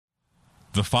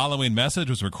The following message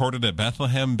was recorded at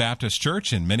Bethlehem Baptist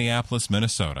Church in Minneapolis,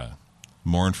 Minnesota.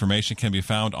 More information can be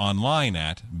found online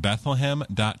at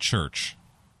bethlehem.church.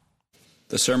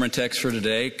 The sermon text for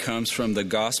today comes from the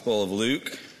Gospel of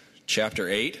Luke, chapter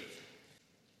 8.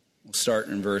 We'll start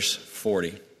in verse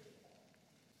 40.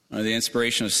 Under the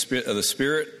inspiration of the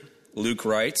Spirit, Luke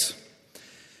writes,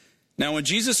 "Now when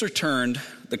Jesus returned,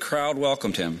 the crowd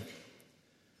welcomed him,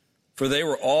 for they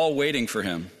were all waiting for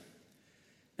him.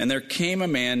 And there came a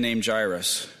man named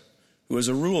Jairus, who was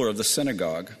a ruler of the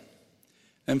synagogue.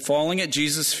 And falling at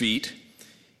Jesus' feet,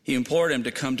 he implored him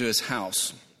to come to his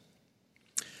house.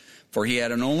 For he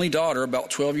had an only daughter, about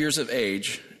 12 years of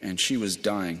age, and she was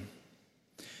dying.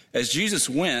 As Jesus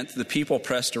went, the people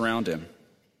pressed around him.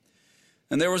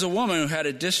 And there was a woman who had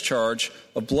a discharge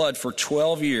of blood for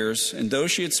 12 years, and though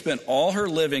she had spent all her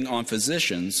living on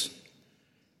physicians,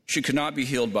 she could not be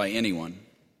healed by anyone.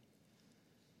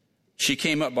 She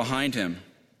came up behind him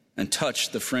and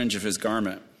touched the fringe of his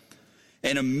garment,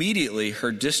 and immediately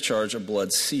her discharge of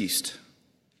blood ceased.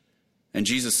 And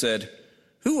Jesus said,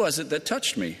 'Who was it that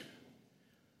touched me?'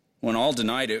 When all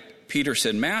denied it, Peter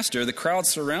said, 'Master, the crowd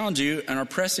surround you and are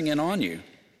pressing in on you.'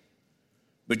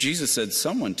 But Jesus said,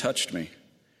 'Someone touched me,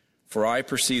 for I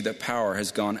perceive that power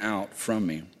has gone out from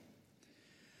me.'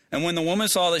 And when the woman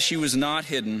saw that she was not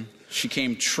hidden, she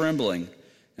came trembling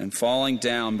and falling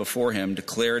down before him,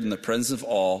 declared in the presence of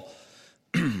all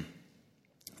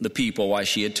the people why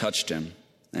she had touched him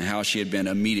and how she had been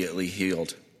immediately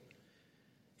healed.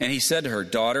 And he said to her,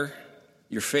 'Daughter,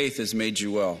 your faith has made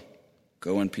you well.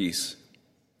 Go in peace.'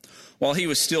 While he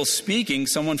was still speaking,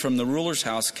 someone from the ruler's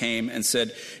house came and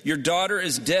said, 'Your daughter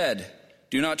is dead.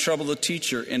 Do not trouble the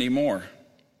teacher anymore.'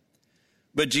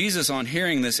 But Jesus, on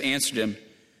hearing this, answered him,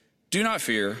 'Do not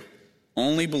fear,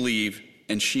 only believe,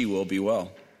 and she will be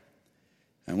well.'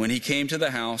 And when he came to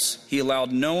the house, he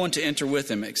allowed no one to enter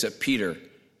with him except Peter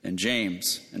and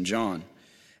James and John,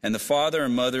 and the father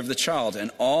and mother of the child,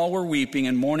 and all were weeping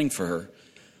and mourning for her.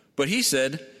 But he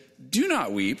said, 'Do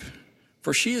not weep,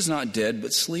 for she is not dead,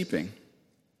 but sleeping.'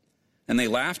 And they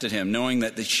laughed at him, knowing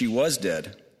that she was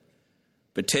dead.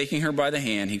 But taking her by the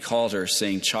hand, he called her,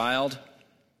 saying, 'Child,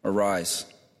 arise.'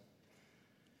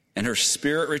 And her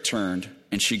spirit returned,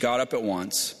 and she got up at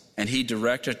once. And he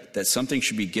directed that something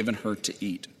should be given her to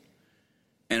eat.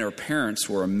 And her parents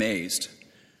were amazed,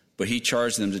 but he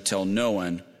charged them to tell no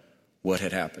one what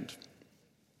had happened."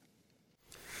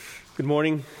 Good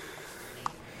morning.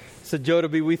 It's a joy to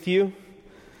be with you.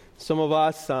 Some of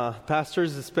us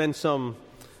pastors spent some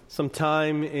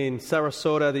time in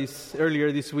Sarasota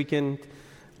earlier this weekend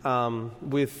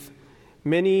with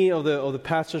many of the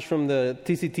pastors from the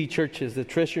TCT churches, the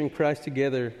Treasuring Christ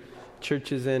Together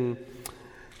churches, and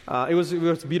it was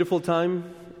a beautiful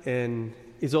time, and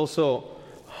it's also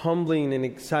humbling and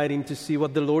exciting to see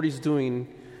what the Lord is doing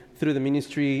through the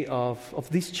ministry of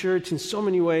this church in so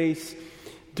many ways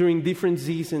during different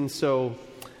seasons. So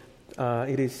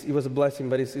it was a blessing,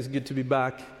 but it's good to be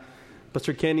back.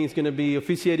 Pastor Kenny is going to be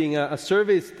officiating a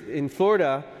service in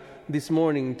Florida this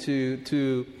morning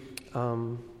to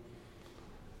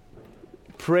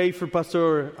pray for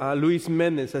Pastor Luis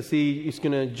Mendez as he is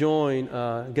going to join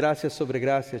Gracia Sobre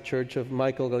Gracia Church of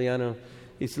Michael Galliano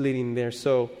is leading there.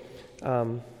 So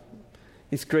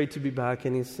it's great to be back,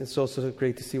 and it's also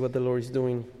great to see what the Lord is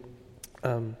doing.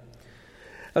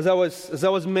 As I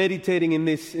was meditating in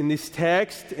this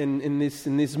text and in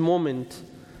this moment,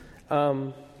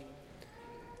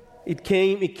 it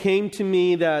came to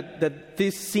me that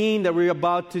this scene that we're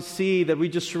about to see, that we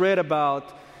just read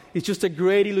about, it's just a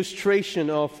great illustration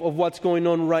of what's going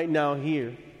on right now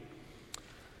here.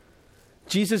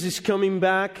 Jesus is coming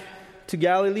back to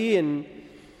Galilee, and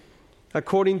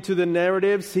according to the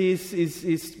narratives,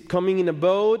 he's coming in a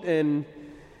boat, and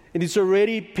it's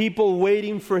already people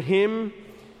waiting for him,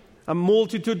 a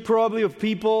multitude probably of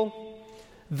people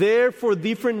there for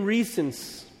different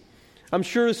reasons. I'm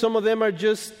sure some of them are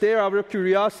just there out of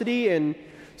curiosity, and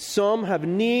some have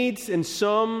needs, and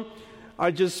some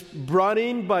are just brought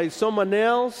in by someone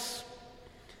else.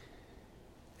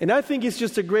 And I think it's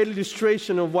just a great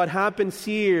illustration of what happens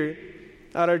here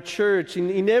at our church,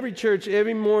 in every church,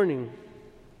 every morning.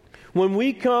 When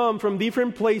we come from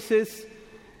different places,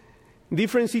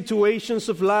 different situations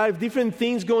of life, different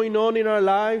things going on in our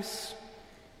lives,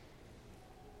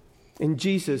 and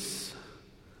Jesus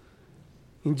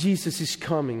is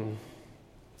coming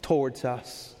towards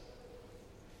us.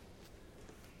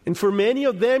 And for many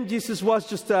of them, Jesus was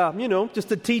just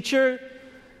a teacher,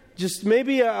 just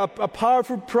maybe a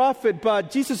powerful prophet,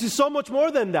 but Jesus is so much more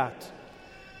than that.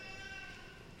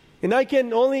 And I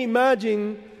can only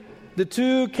imagine the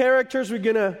two characters we're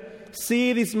going to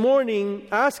see this morning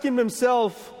asking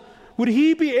himself, would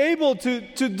he be able to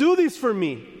do this for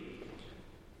me?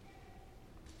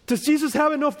 Does Jesus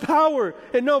have enough power,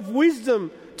 enough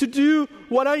wisdom to do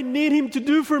what I need him to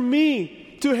do for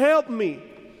me, to help me?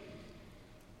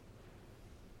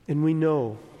 And we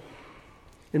know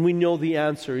the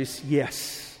answer is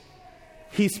yes.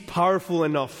 He's powerful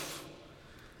enough.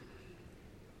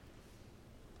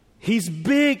 He's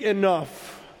big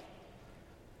enough.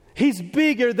 He's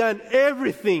bigger than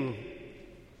everything.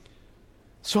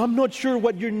 So I'm not sure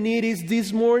what your need is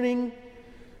this morning,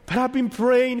 but I've been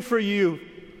praying for you.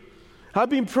 I've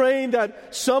been praying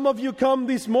that some of you come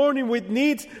this morning with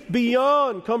needs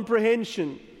beyond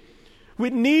comprehension,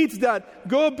 with needs that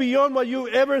go beyond what you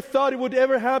ever thought it would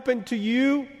ever happen to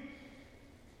you.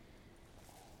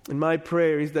 And my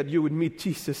prayer is that you would meet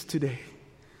Jesus today.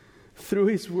 Through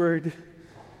his word,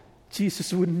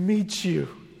 Jesus would meet you.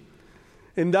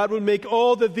 And that would make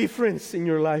all the difference in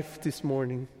your life this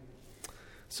morning.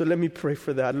 So let me pray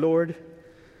for that. Lord,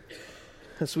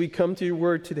 as we come to your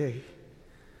word today,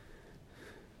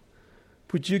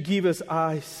 would you give us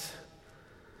eyes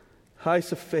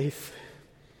of faith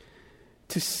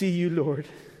to see you, Lord,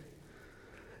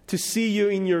 to see you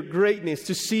in your greatness,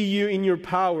 to see you in your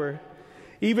power,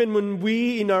 even when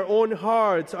we in our own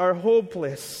hearts are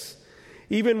hopeless,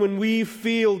 even when we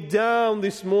feel down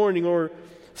this morning or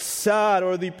sad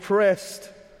or depressed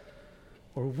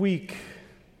or weak.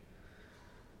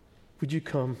 Would you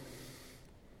come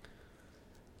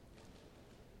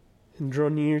and draw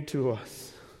near to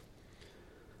us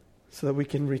so that we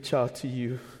can reach out to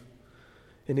you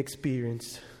and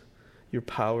experience your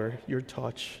power, your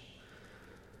touch?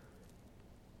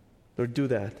 Lord, do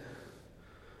that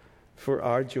for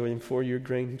our joy and for your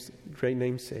great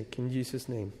name's sake. In Jesus'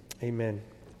 name, amen.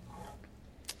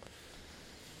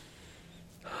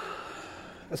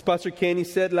 As Pastor Kenny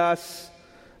said last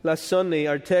Sunday,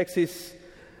 our text is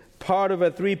part of a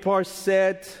 3-part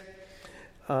set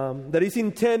that is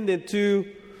intended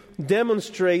to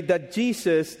demonstrate that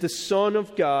Jesus, the Son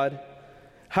of God,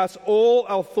 has all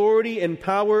authority and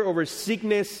power over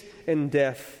sickness and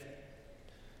death.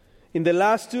 In the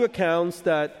last 2 accounts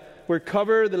that were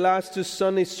covered, the last 2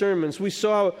 Sunday sermons, we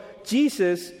saw how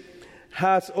Jesus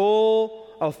has all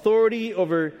authority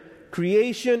over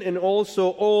creation and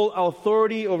also all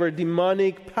authority over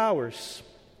demonic powers.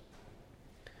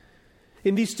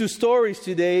 In these 2 stories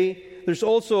today, there's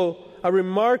also a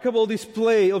remarkable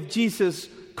display of Jesus'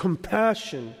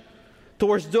 compassion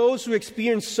towards those who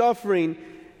experience suffering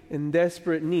and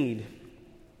desperate need.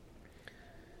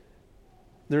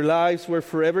 Their lives were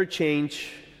forever changed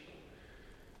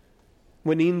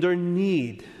when in their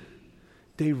need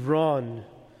they run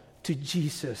to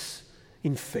Jesus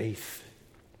in faith.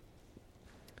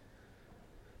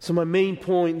 So my main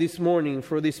point this morning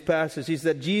for this passage is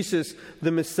that Jesus,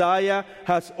 the Messiah,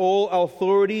 has all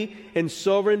authority and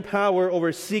sovereign power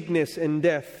over sickness and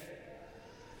death.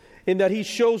 And that he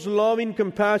shows loving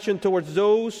compassion towards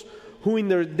those who in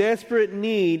their desperate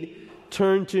need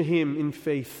turn to him in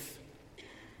faith.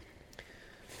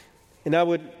 And I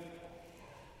would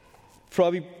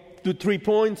probably do 3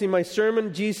 points in my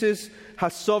sermon. Jesus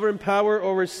has sovereign power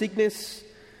over sickness.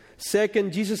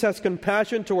 Second, Jesus has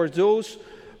compassion towards those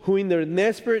who in their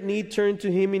desperate need turn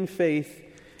to him in faith.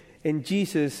 And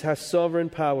Jesus has sovereign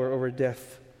power over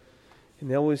death.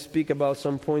 And I will speak about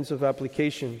some points of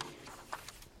application.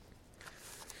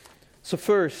 So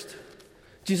first,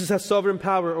 Jesus has sovereign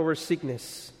power over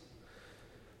sickness.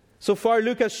 So far,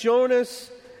 Luke has shown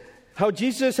us how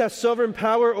Jesus has sovereign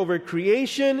power over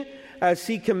creation as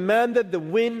he commanded the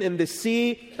wind and the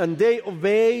sea, and they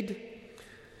obeyed.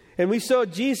 And we saw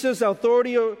Jesus'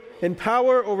 authority and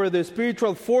power over the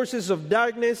spiritual forces of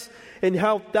darkness, and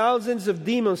how thousands of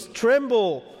demons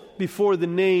tremble before the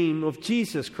name of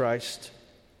Jesus Christ.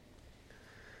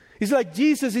 It's like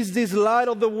Jesus is this light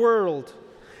of the world,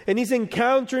 and he's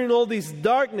encountering all this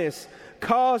darkness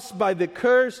caused by the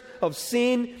curse of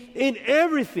sin in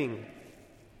everything,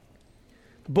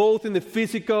 both in the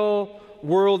physical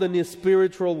world and the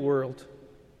spiritual world.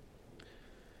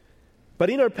 But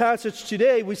in our passage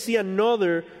today, we see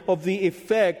another of the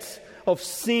effects of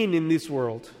sin in this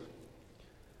world.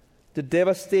 The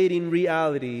devastating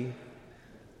reality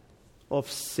of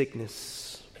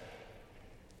sickness.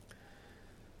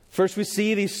 First, we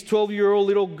see this 12-year-old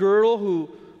little girl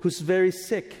who's very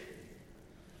sick.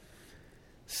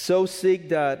 So sick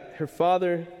that her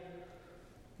father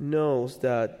knows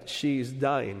that she is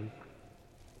dying.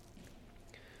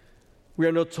 We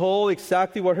are not told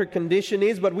exactly what her condition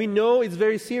is, but we know it's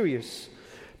very serious.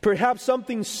 Perhaps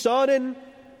something sudden,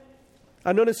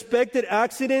 an unexpected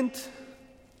accident,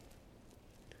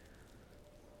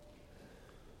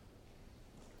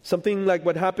 Something like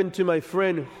what happened to my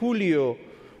friend Julio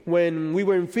when we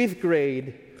were in 5th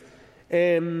grade.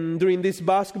 And during this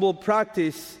basketball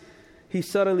practice, he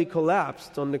suddenly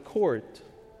collapsed on the court.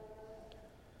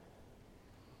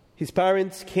 His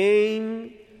parents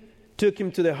came, took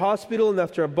him to the hospital, and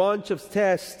after a bunch of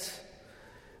tests,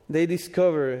 they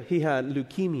discovered he had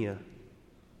leukemia,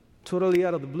 totally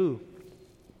out of the blue.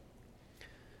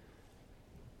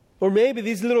 Or maybe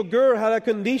this little girl had a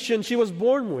condition she was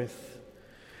born with,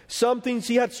 something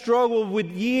she had struggled with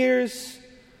years,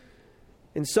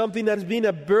 and something that has been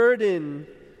a burden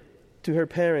to her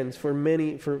parents for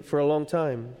a long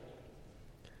time.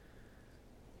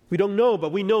 We don't know,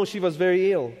 but we know she was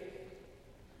very ill.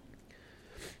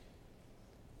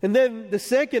 And then the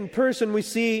second person we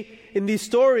see in this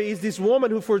story is this woman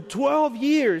who for 12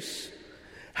 years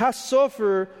has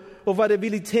suffered of a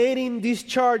debilitating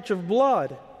discharge of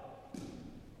blood.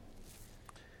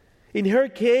 In her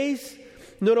case,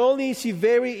 not only is she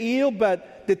very ill,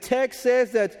 but the text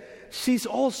says that she's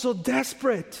also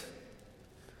desperate.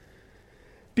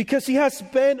 Because she has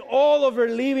spent all of her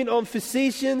living on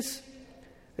physicians,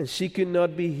 and she could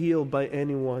not be healed by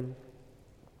anyone.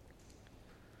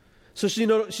 So she's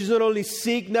not only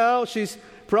sick now, she's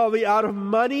probably out of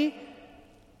money,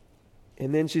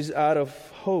 and then she's out of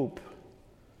hope.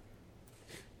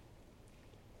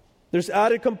 There's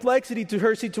added complexity to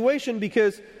her situation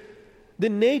because of the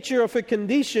nature of her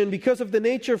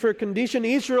condition,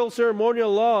 Israel's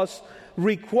ceremonial laws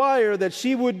require that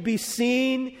she would be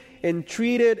seen and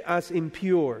treated as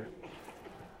impure,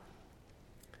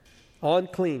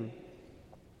 unclean.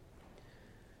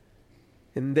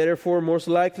 And therefore, most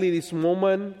likely, this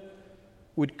woman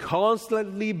would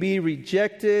constantly be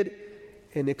rejected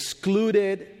and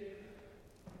excluded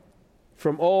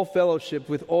from all fellowship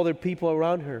with other people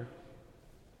around her.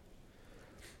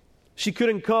 She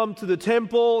couldn't come to the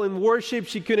temple and worship.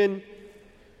 She couldn't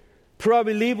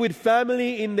probably live with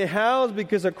family in the house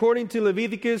because according to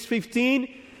Leviticus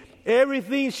 15,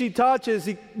 everything she touches,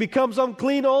 it becomes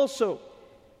unclean also.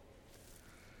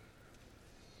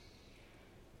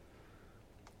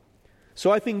 So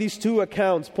I think these two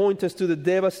accounts point us to the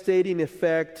devastating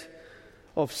effect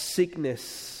of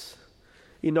sickness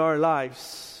in our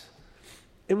lives.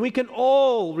 And we can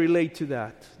all relate to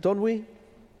that, don't we?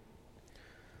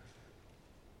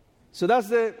 So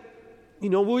that's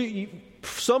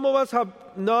some of us have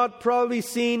not probably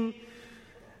seen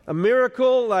a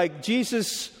miracle like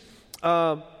Jesus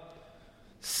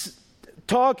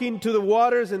talking to the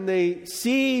waters and they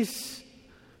cease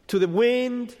to the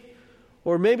wind.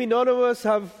 Or maybe most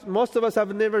of us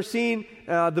have never seen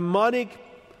demonic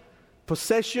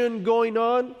possession going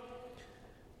on.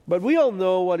 But we all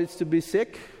know what it's to be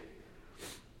sick.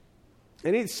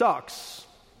 And it sucks.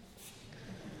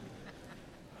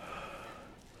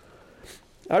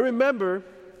 I remember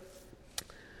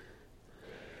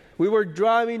we were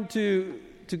driving to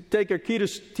take our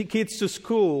kids to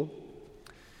school.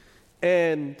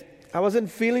 And I wasn't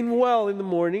feeling well in the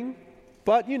morning.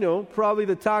 But, probably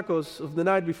the tacos of the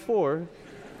night before.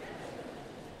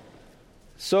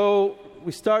 So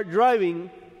we start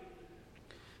driving,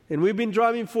 and we've been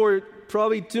driving for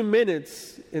probably 2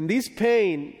 minutes, and this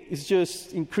pain is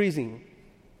just increasing.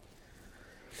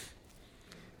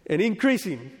 And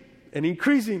increasing, and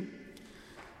increasing,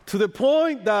 to the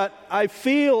point that I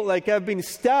feel like I've been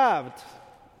stabbed.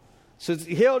 So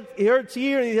it hurts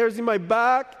here, and it hurts in my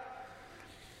back.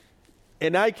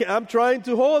 And I'm trying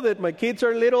to hold it. My kids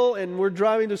are little, and we're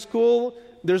driving to school.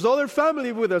 There's other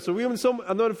family with us, so we're giving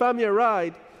another family a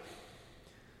ride.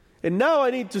 And now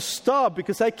I need to stop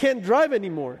because I can't drive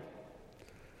anymore.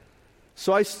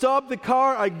 So I stop the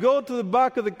car, I go to the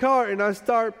back of the car, and I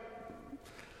start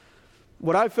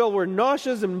what I felt were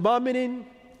nauseous and vomiting,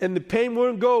 and the pain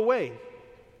wouldn't go away.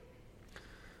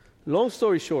 Long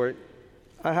story short,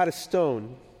 I had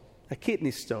a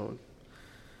kidney stone.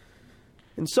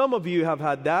 And some of you have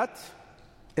had that,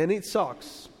 and it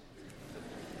sucks.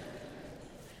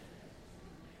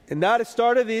 And that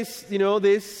started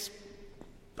this,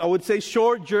 I would say,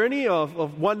 short journey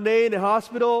of one day in the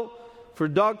hospital for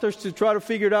doctors to try to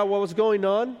figure out what was going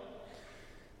on.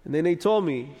 And then they told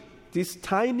me this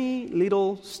tiny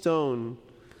little stone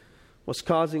was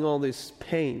causing all this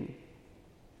pain.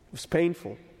 It was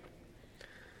painful.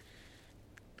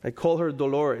 I called her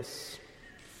Dolores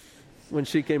when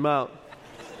she came out.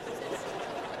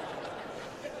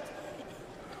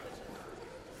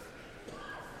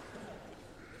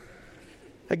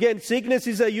 Again, sickness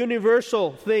is a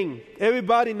universal thing.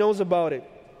 Everybody knows about it.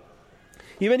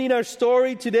 Even in our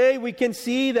story today, we can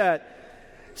see that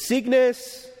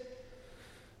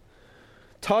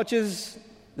touches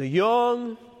the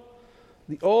young,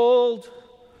 the old,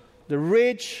 the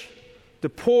rich, the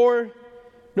poor.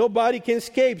 Nobody can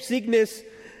escape. Sickness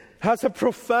has a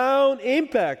profound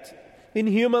impact in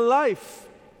human life.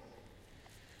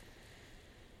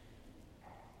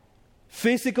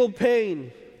 Physical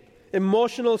pain,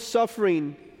 emotional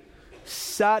suffering,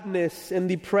 sadness and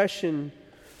depression,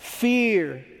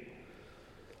 fear,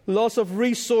 loss of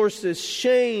resources,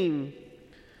 shame,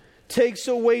 takes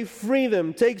away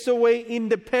freedom, takes away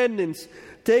independence,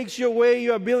 takes away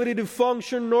your ability to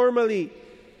function normally,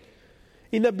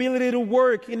 inability to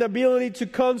work, inability to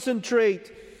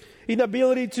concentrate,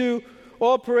 inability to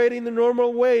operate in the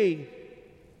normal way.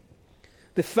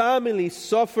 The family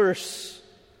suffers.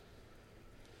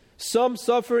 Some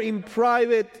suffer in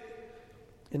private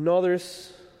and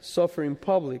others suffer in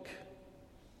public.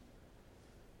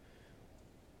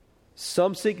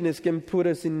 Some sickness can put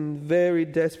us in very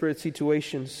desperate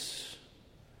situations.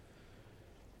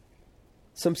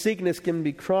 Some sickness can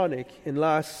be chronic and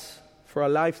last for a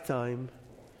lifetime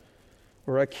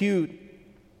or acute.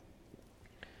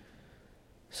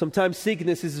 Sometimes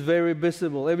sickness is very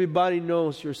visible. Everybody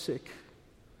knows you're sick.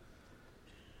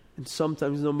 And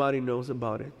sometimes nobody knows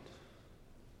about it.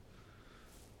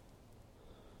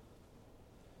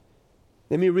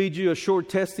 Let me read you a short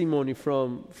testimony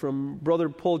from Brother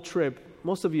Paul Tripp.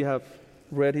 Most of you have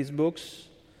read his books.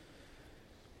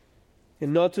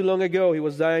 And not too long ago, he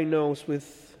was diagnosed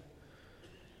with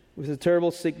a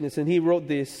terrible sickness, and he wrote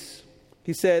this.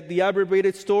 He said, "The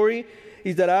abbreviated story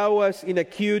is that I was in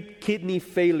acute kidney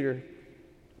failure.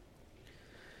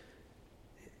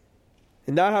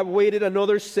 And I have waited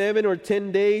another 7 or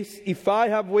 10 days. If I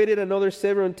have waited another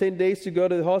 7 or 10 days to go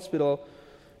to the hospital,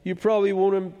 you probably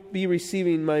won't be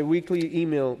receiving my weekly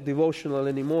email devotional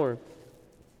anymore.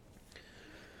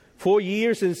 4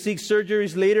 years and 6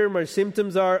 surgeries later, my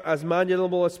symptoms are as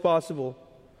manageable as possible.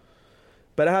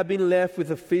 But I have been left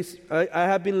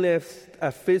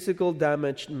a physical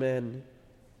damaged man.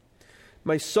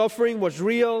 My suffering was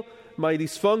real. My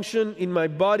dysfunction in my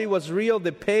body was real.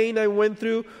 The pain I went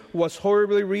through was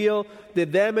horribly real. The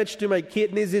damage to my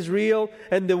kidneys is real.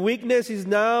 And the weakness is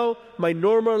now my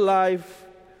normal life.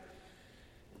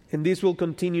 And this will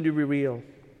continue to be real."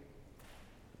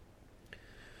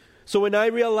 So when I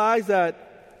realized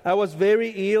that I was very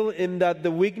ill and that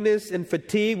the weakness and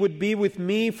fatigue would be with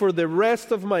me for the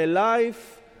rest of my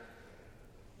life,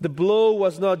 the blow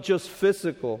was not just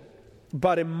physical,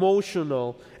 but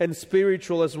emotional and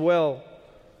spiritual as well.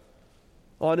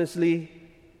 Honestly,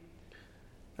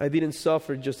 I didn't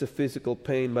suffer just the physical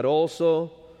pain, but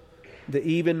also the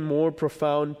even more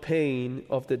profound pain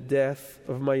of the death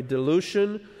of my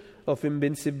delusion of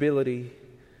invincibility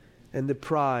and the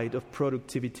pride of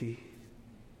productivity.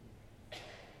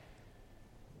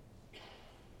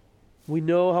 We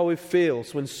know how it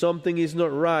feels when something is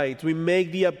not right. We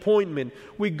make the appointment.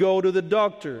 We go to the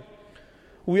doctor.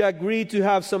 We agree to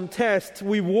have some tests.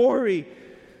 We worry.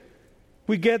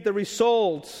 We get the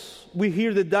results. We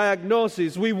hear the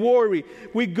diagnosis. We worry.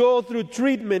 We go through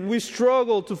treatment. We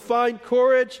struggle to find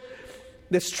courage,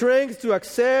 the strength to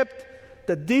accept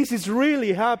that this is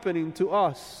really happening to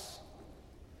us.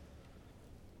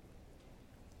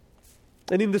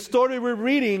 And in the story we're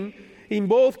reading, in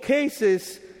both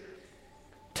cases,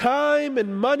 time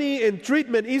and money and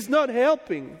treatment is not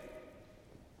helping.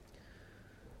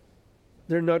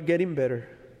 They're not getting better.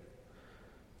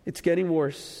 It's getting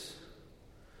worse.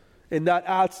 And that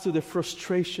adds to the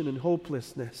frustration and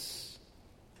hopelessness.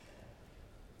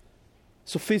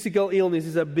 So physical illness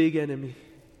is a big enemy.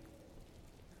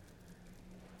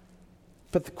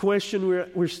 But the question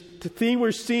the thing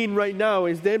we're seeing right now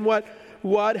is then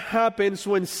what happens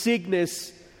when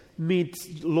sickness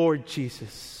meets Lord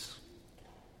Jesus?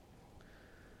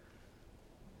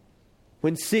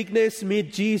 When sickness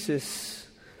meets Jesus,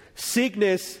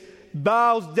 sickness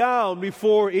bows down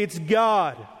before its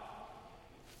God.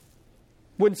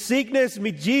 When sickness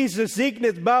meets Jesus,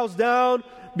 sickness bows down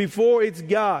before its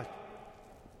God.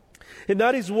 And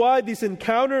that is why this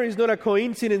encounter is not a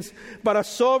coincidence, but a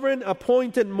sovereign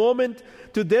appointed moment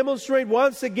to demonstrate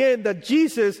once again that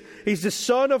Jesus is the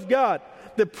Son of God,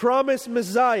 the promised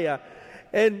Messiah,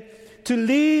 and to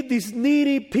lead these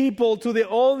needy people to the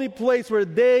only place where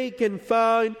they can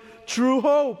find true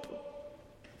hope.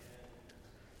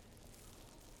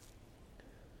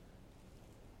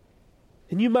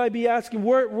 And you might be asking,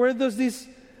 where does this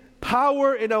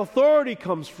power and authority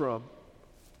comes from?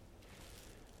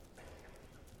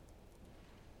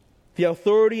 The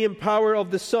authority and power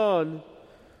of the Son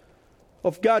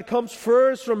of God comes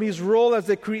first from His role as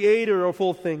the creator of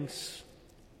all things.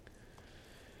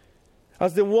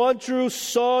 As the one true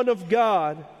Son of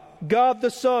God, God the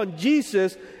Son,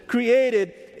 Jesus,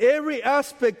 created every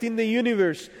aspect in the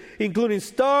universe, including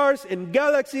stars and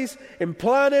galaxies and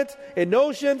planets and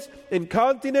oceans and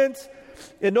continents,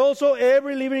 and also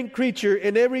every living creature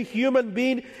and every human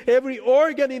being. Every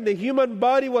organ in the human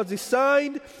body was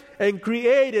designed and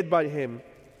created by Him.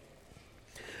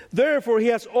 Therefore, He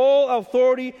has all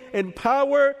authority and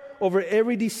power over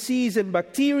every disease and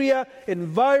bacteria and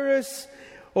virus,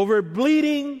 over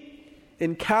bleeding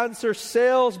and cancer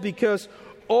cells, because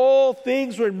all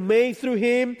things were made through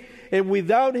Him, and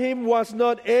without Him was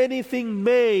not anything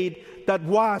made that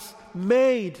was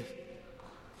made.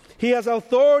 He has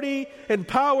authority and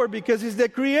power because He's the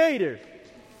Creator.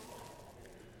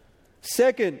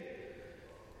 Second,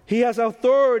 He has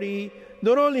authority.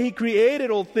 Not only He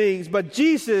created all things, but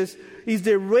Jesus is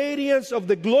the radiance of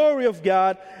the glory of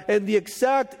God and the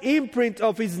exact imprint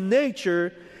of His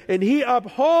nature, and He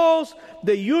upholds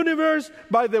the universe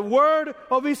by the word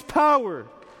of His power.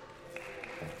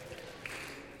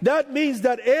 That means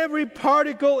that every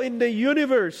particle in the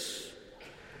universe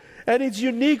and its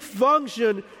unique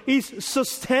function is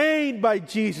sustained by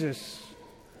Jesus.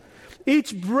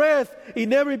 Each breath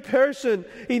in every person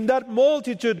in that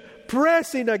multitude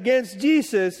pressing against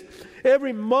Jesus,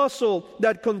 every muscle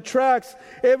that contracts,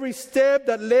 every step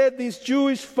that led this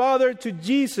Jewish father to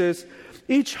Jesus,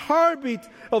 each heartbeat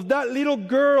of that little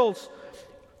girl's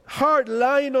heart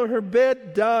lying on her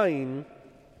bed dying,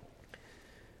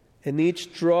 and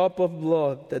each drop of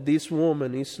blood that this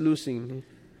woman is losing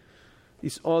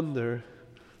is under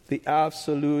the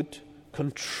absolute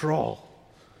control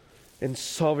and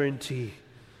sovereignty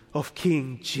of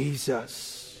King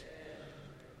Jesus.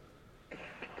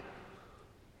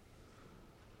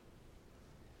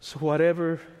 So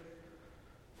whatever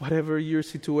your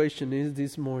situation is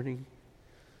this morning,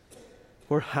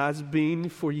 or has been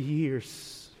for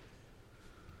years,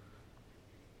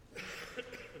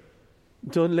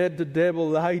 don't let the devil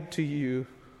lie to you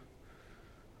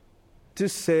to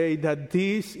say that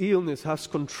this illness has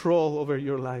control over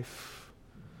your life.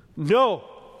 No!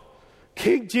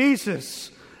 King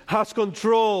Jesus has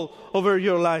control over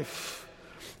your life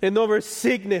and over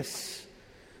sickness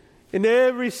in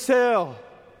every cell,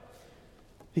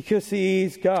 because He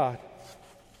is God.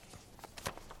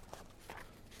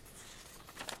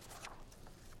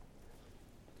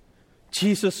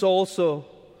 Jesus also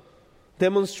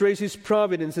demonstrates His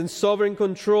providence and sovereign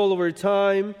control over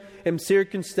time and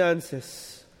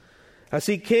circumstances, as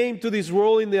He came to this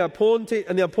world in the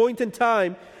appointed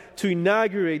time to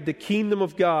inaugurate the kingdom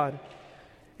of God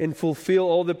and fulfill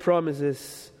all the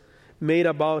promises made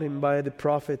about Him by the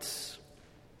prophets.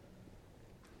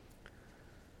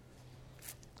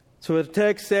 So the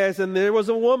text says, and there was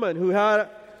a woman who had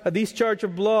a discharge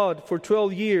of blood for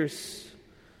 12 years.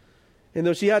 And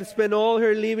though she had spent all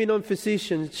her living on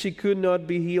physicians, she could not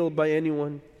be healed by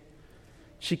anyone.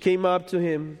 She came up to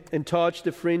Him and touched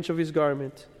the fringe of His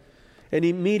garment, and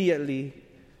immediately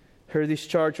her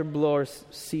discharge of blood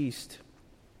ceased.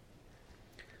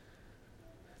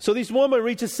 So this woman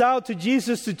reaches out to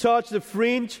Jesus to touch the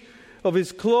fringe of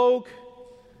His cloak,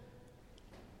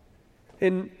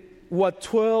 and what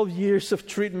 12 years of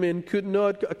treatment could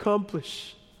not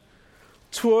accomplish.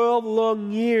 12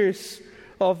 long years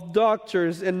of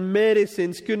doctors and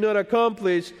medicines could not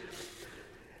accomplish.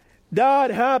 That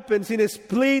happens in a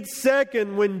split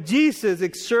second when Jesus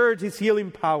exerts His healing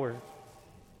power.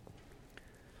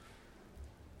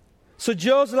 So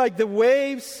just like the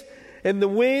waves and the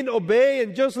wind obey,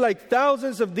 and just like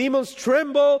thousands of demons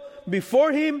tremble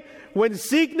before Him, when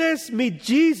sickness meets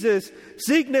Jesus,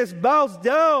 sickness bows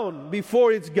down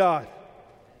before its God.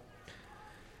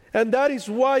 And that is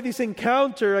why this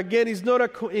encounter, again, is not a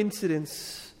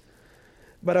coincidence,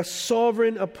 but a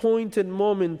sovereign appointed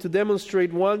moment to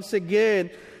demonstrate once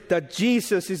again that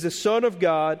Jesus is the Son of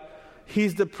God.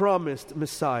 He's the promised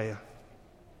Messiah.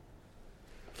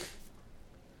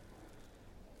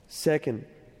 Second,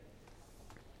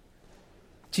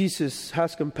 Jesus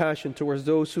has compassion towards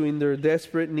those who in their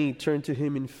desperate need turn to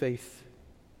Him in faith.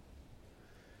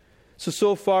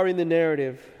 So far in the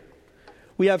narrative,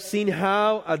 we have seen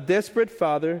how a desperate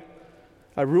father,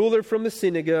 a ruler from the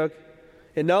synagogue,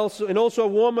 and also a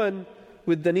woman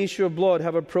with an issue of blood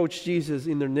have approached Jesus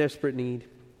in their desperate need.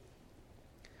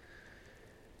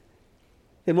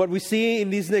 And what we see in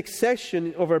this next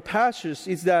section of our passage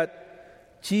is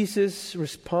that Jesus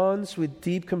responds with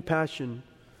deep compassion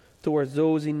towards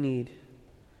those in need.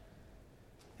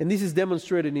 And this is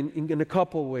demonstrated in a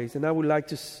couple of ways, and I would like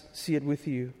to see it with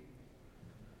you.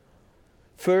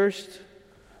 First,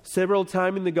 several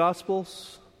times in the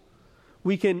Gospels,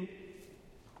 it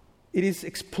is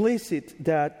explicit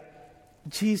that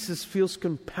Jesus feels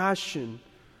compassion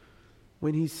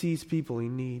when he sees people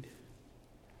in need.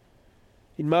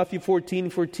 In Matthew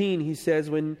 14:14, he says,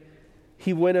 when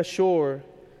he went ashore,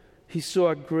 he saw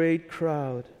a great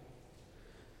crowd,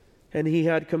 and he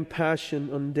had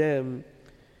compassion on them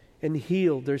and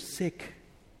healed their sick.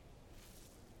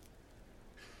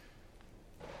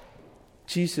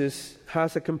 Jesus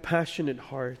has a compassionate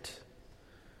heart.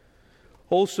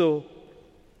 Also,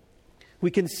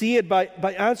 we can see it by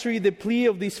answering the plea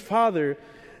of this father.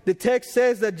 The text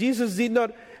says that Jesus did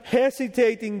not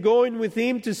hesitate in going with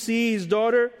him to see his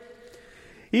daughter.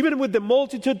 Even with the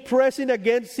multitude pressing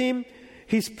against him,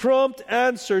 his prompt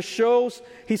answer shows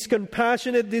his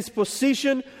compassionate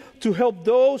disposition to help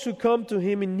those who come to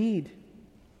him in need.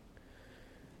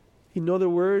 In other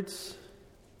words,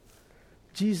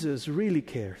 Jesus really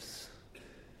cares.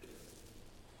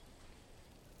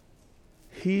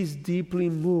 He's deeply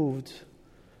moved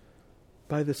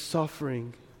by the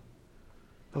suffering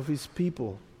of his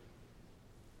people.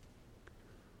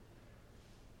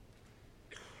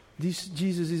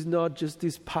 Jesus is not just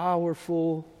this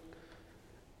powerful,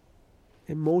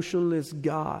 emotionless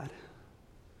God.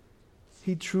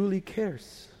 He truly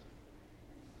cares.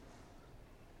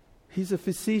 He's a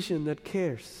physician that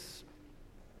cares.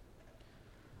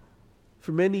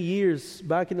 For many years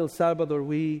back in El Salvador,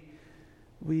 we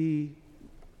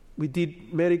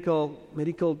did medical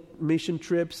mission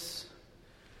trips,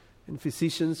 and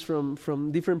physicians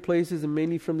from different places and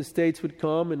mainly from the States would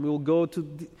come, and we'll go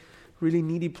to really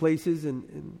needy places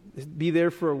and be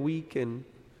there for a week. And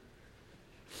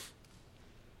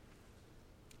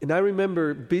I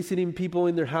remember visiting people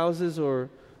in their houses or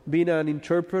being an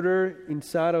interpreter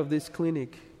inside of this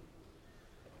clinic.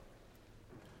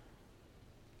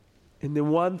 And the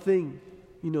one thing,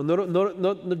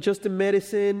 not just the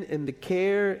medicine and the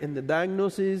care and the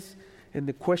diagnosis and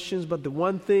the questions, but the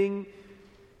one thing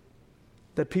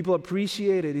that people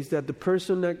appreciated is that the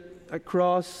person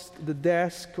across the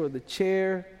desk or the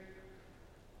chair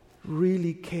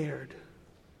really cared.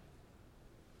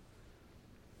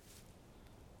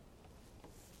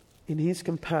 In his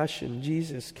compassion,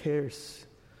 Jesus cares.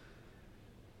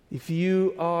 If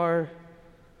you are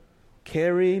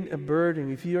carrying a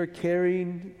burden, if you are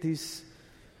carrying this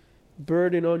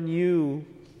burden on you,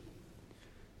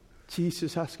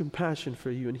 Jesus has compassion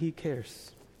for you and he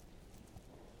cares.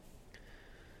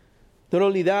 Not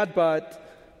only that, but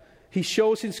he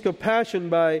shows his compassion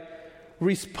by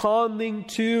responding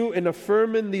to and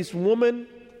affirming this woman.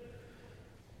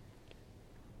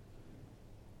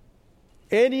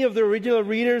 Any of the original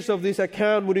readers of this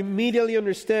account would immediately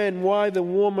understand why the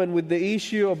woman with the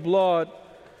issue of blood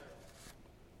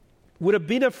would have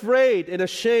been afraid and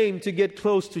ashamed to get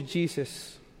close to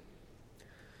Jesus.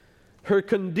 Her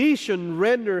condition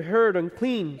rendered her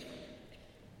unclean.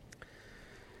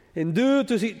 And due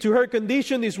to her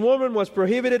condition, this woman was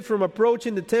prohibited from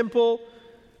approaching the temple.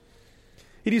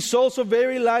 It is also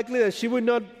very likely that she would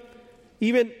not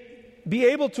even be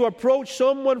able to approach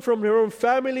someone from her own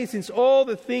family, since all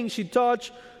the things she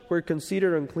touched were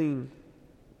considered unclean.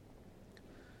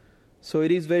 So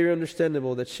it is very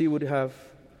understandable that she would have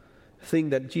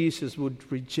think that Jesus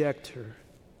would reject her.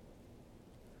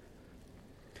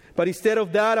 But instead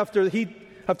of that,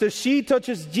 after she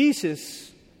touches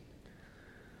Jesus,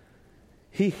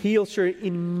 he heals her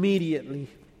immediately.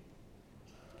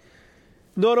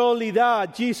 Not only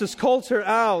that, Jesus calls her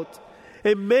out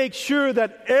and makes sure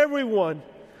that everyone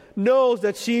knows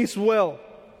that she is well.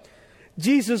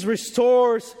 Jesus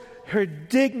restores her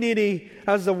dignity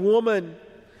as a woman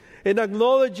and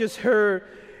acknowledges her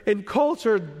and calls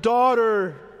her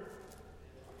daughter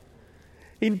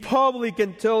in public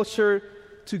and tells her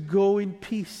to go in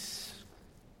peace.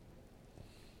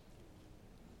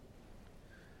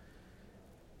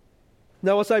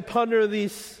 Now, as I ponder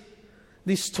this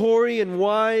story and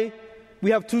why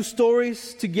we have two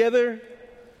stories together,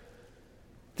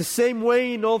 the same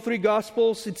way in all three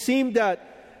Gospels, it seemed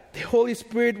that the Holy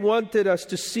Spirit wanted us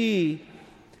to see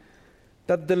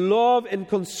that the love and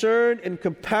concern and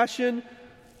compassion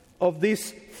of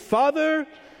this father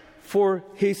for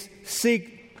his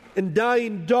sick and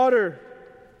dying daughter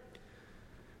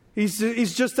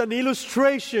is just an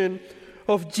illustration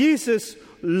of Jesus'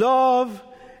 love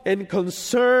and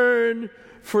concern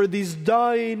for this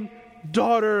dying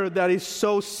daughter that is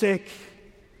so sick.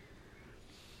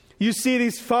 You see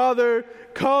this father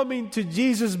coming to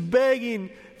Jesus begging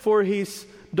for his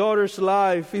daughter's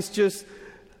life. It's just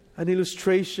an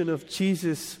illustration of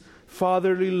Jesus'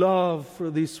 fatherly love for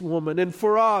this woman and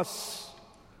for us.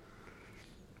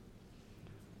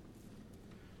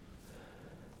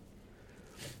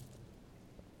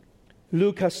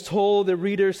 Luke has told the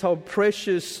readers how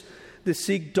precious the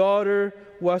sick daughter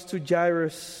was to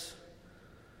Jairus.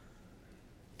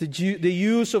 The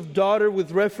use of daughter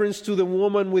with reference to the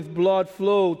woman with blood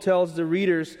flow tells the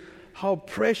readers how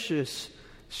precious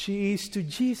she is to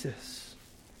Jesus.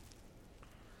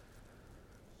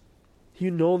 You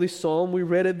know this psalm. We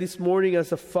read it this morning.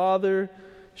 As a father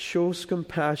shows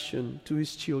compassion to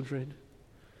his children,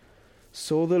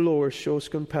 so the Lord shows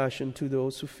compassion to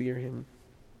those who fear him.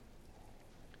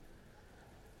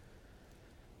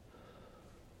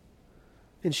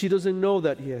 And she doesn't know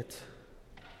that yet.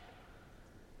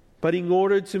 But in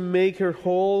order to make her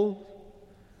whole,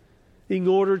 in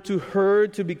order to her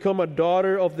to become a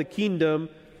daughter of the kingdom,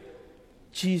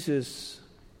 Jesus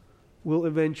will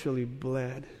eventually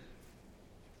bleed.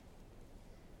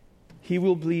 He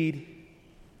will bleed.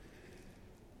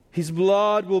 His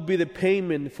blood will be the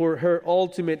payment for her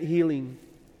ultimate healing.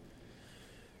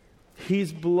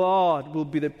 His blood will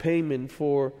be the payment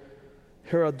for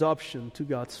her adoption to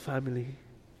God's family.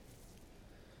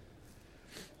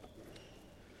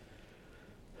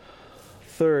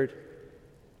 Third,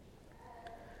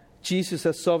 Jesus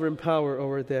has sovereign power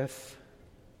over death.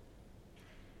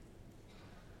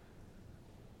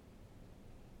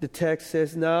 The text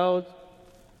says, now,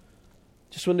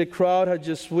 just when the crowd had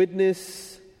just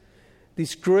witnessed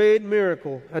this great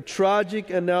miracle, a tragic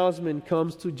announcement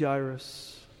comes to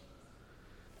Jairus.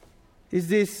 Is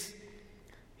this,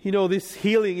 this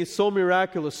healing is so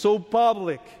miraculous, so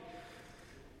public.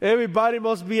 Everybody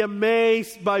must be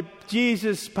amazed by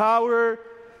Jesus' power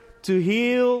to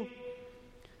heal.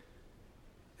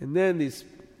 And then this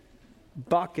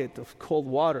bucket of cold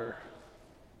water.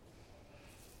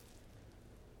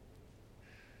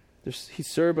 His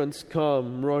servants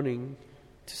come running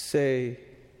to say,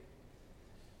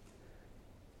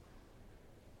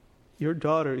 your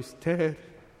daughter is dead.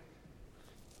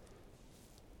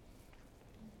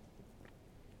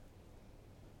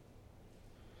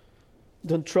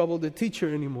 Don't trouble the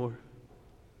teacher anymore.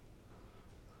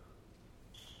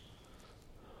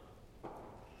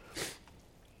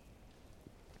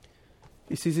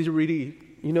 It's easy to read.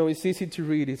 It's easy to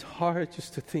read. It's hard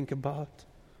just to think about.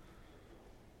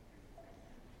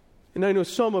 And I know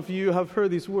some of you have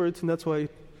heard these words, and that's why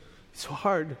it's so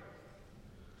hard.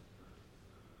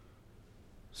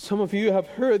 Some of you have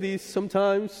heard these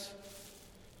sometimes.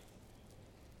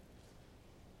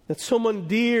 That someone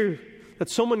dear, that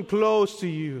someone close to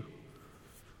you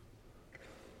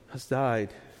has died.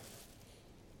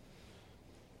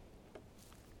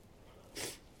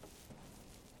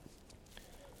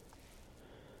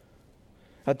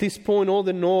 At this point, all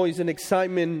the noise and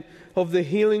excitement of the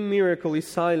healing miracle is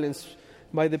silenced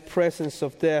by the presence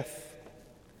of death.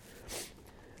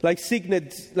 Like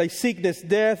sickness,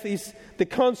 death is the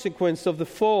consequence of the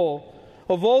fall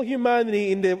of all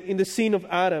humanity in the sin of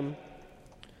Adam,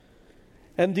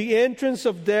 and the entrance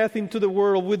of death into the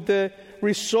world, with the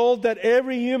result that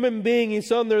every human being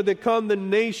is under the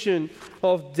condemnation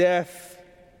of death.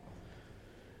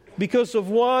 Because of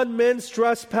one man's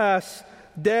trespass,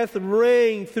 death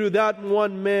reigned through that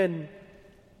one man.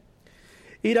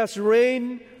 It has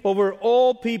reigned over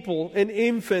all people and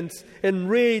infants and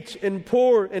rich and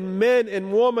poor and men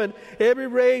and women, every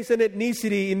race and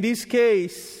ethnicity. In this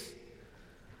case,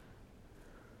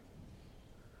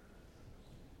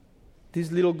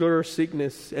 this little girl's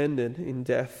sickness ended in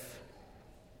death.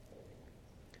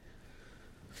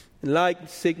 Like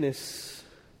sickness,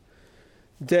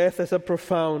 death has a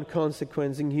profound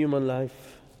consequence in human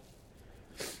life.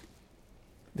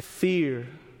 The fear,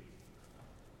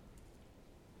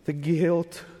 the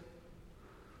guilt.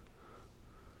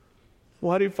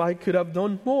 What if I could have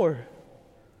done more?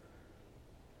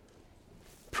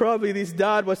 Probably this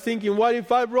dad was thinking, what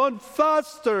if I run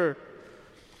faster?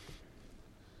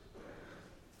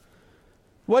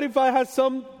 What if I had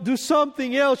do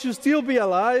something else to still be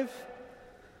alive?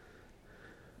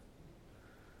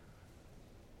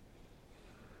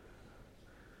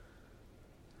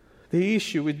 The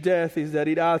issue with death is that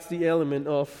it adds the element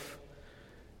of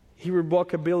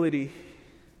irrevocability.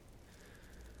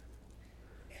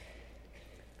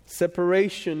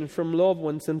 Separation from loved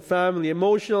ones and family,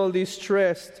 emotional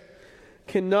distress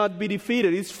cannot be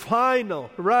defeated. It's final,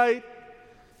 right?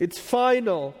 It's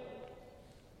final.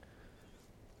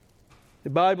 The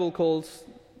Bible calls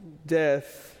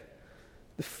death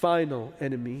the final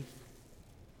enemy.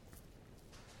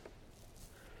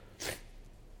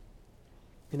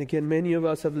 And again, many of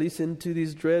us have listened to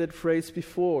this dreaded phrase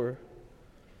before.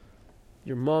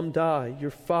 Your mom died, your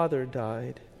father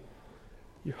died,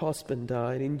 your husband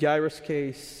died. In Jairus'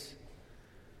 case,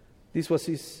 this was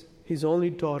his only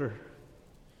daughter.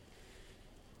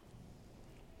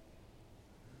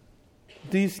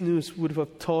 this news would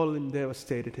have totally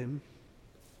devastated him.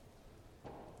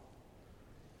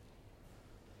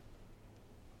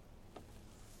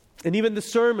 And even the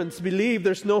servants believe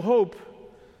there's no hope.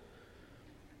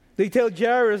 They tell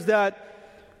Jairus that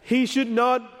he should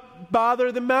not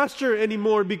bother the master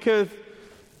anymore because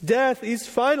death is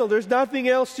final. There's nothing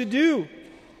else to do.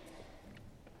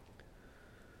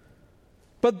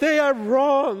 But they are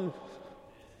wrong.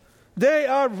 They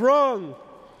are wrong.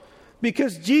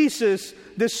 Because Jesus,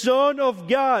 the Son of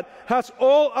God, has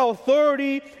all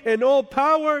authority and all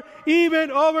power, even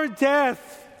over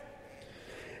death.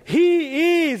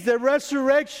 He is the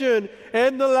resurrection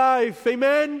and the life.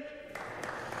 Amen?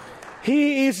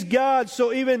 He is God,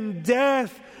 so even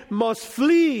death must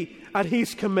flee at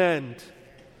His command.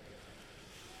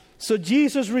 So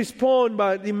Jesus responds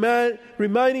by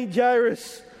reminding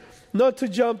Jairus not to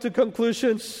jump to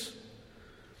conclusions.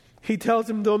 He tells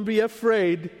him, don't be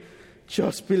afraid,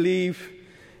 just believe,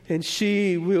 and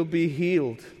she will be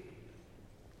healed.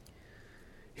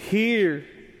 Here,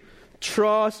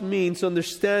 trust means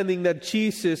understanding that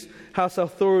Jesus has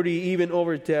authority even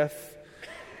over death.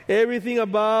 Everything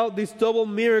about this double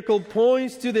miracle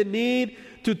points to the need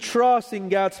to trust in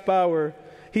God's power,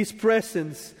 His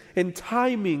presence, and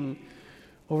timing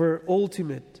over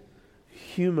ultimate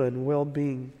human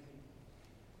well-being.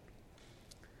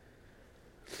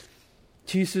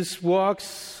 Jesus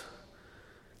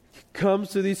comes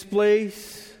to this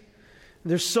place.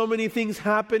 There's so many things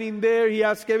happening there. He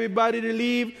asks everybody to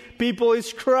leave. People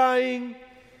is crying.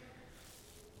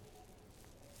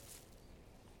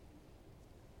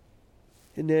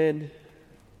 And then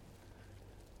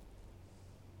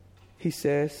He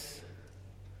says,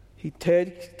 He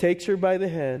takes her by the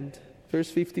hand,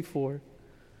 verse 54,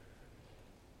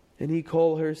 and He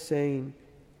called her saying,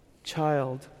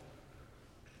 "Child,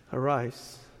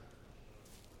 arise."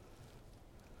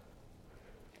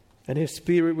 And her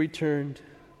spirit returned,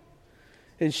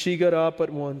 and she got up at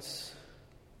once.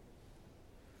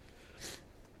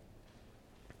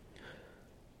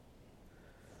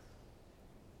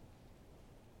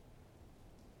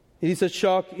 It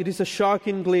is a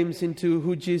shocking glimpse into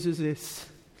who Jesus is.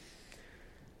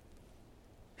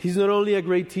 He's not only a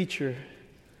great teacher,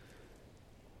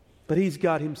 but He's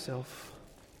God Himself.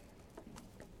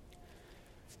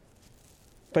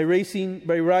 By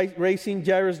raising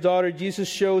Jairus' daughter, Jesus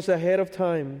shows ahead of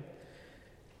time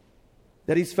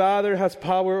that His Father has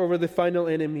power over the final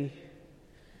enemy,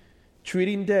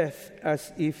 treating death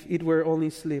as if it were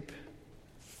only sleep.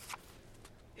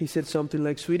 He said something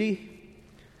like, "Sweetie,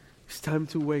 it's time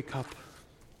to wake up."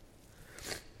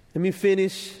 Let me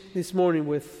finish this morning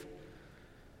with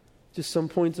just some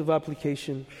points of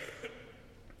application.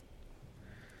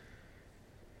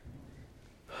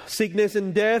 Sickness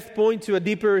and death point to a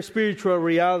deeper spiritual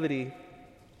reality.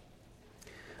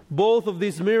 Both of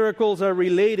these miracles are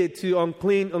related to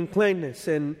uncleanness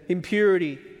and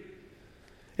impurity.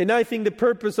 And I think the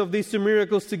purpose of these two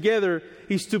miracles together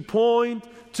is to point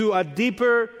to a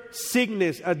deeper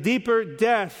sickness, a deeper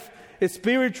death, a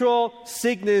spiritual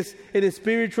sickness and a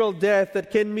spiritual death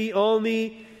that can be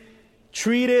only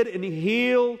treated and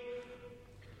healed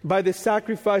by the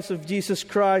sacrifice of Jesus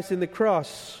Christ in the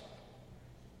cross.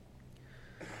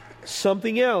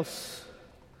 Something else.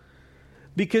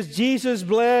 Because Jesus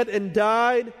bled and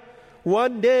died,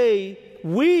 one day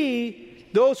we,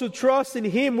 those who trust in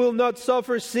Him, will not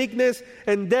suffer sickness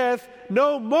and death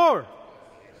no more.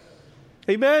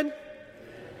 Amen?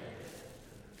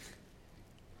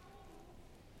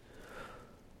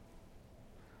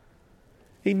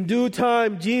 In due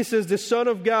time, Jesus, the Son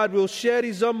of God, will shed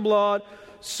His own blood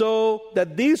so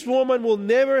that this woman will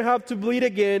never have to bleed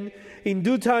again. In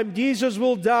due time, Jesus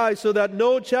will die so that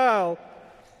no child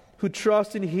who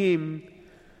trusts in Him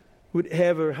would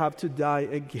ever have to die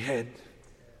again.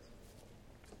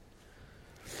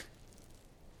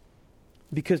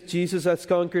 Because Jesus has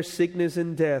conquered sickness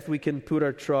and death, we can put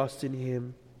our trust in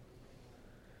Him.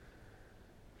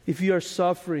 If you are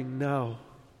suffering now,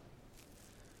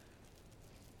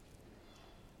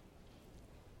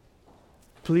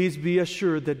 please be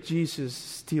assured that Jesus is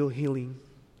still healing.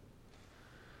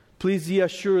 Please be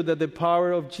assured that the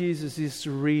power of Jesus is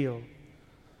real.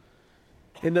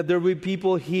 And that there will be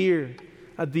people here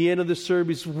at the end of the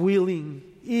service willing,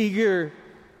 eager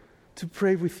to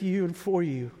pray with you and for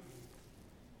you.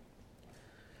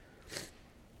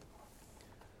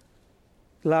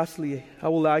 Lastly, I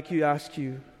would like to ask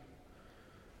you,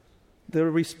 the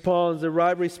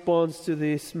right response to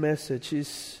this message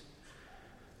is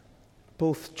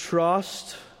both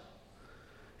trust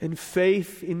and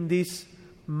faith in this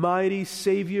mighty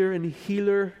Savior and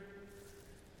Healer,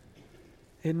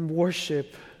 and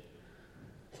worship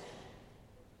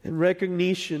and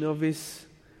recognition of His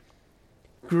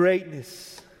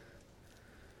greatness.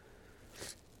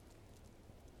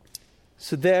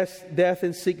 So death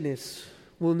and sickness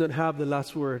will not have the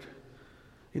last word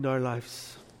in our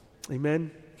lives.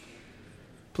 Amen.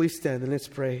 Please stand and let's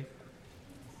pray.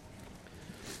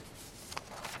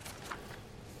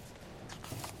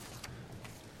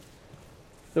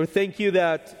 Lord, thank you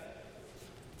that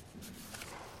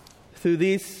through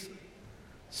this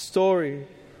story,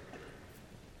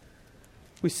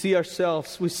 we see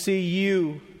ourselves, we see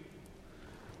you.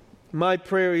 My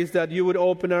prayer is that you would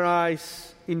open our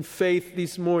eyes in faith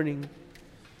this morning,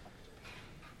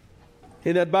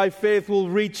 and that by faith we'll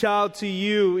reach out to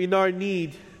you in our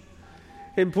need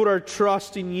and put our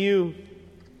trust in you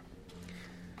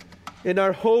and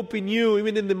our hope in you,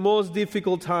 even in the most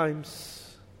difficult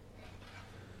times.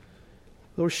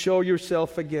 Lord, show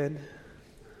yourself again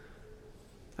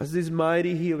as this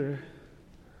mighty healer.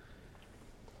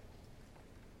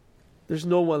 There's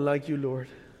no one like you, Lord.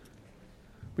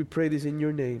 We pray this in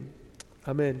your name.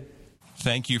 Amen.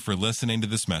 Thank you for listening to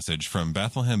this message from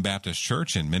Bethlehem Baptist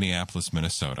Church in Minneapolis,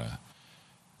 Minnesota.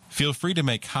 Feel free to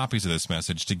make copies of this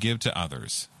message to give to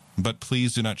others, but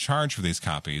please do not charge for these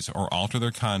copies or alter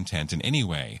their content in any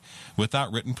way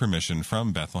without written permission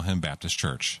from Bethlehem Baptist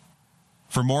Church.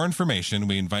 For more information,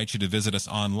 we invite you to visit us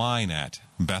online at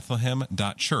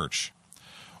bethlehem.church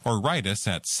or write us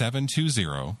at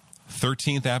 720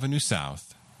 13th Avenue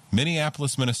South,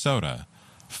 Minneapolis, Minnesota,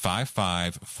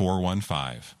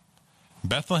 55415.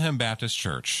 Bethlehem Baptist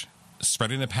Church,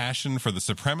 spreading a passion for the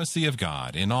supremacy of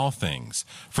God in all things,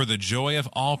 for the joy of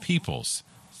all peoples,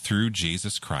 through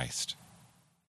Jesus Christ.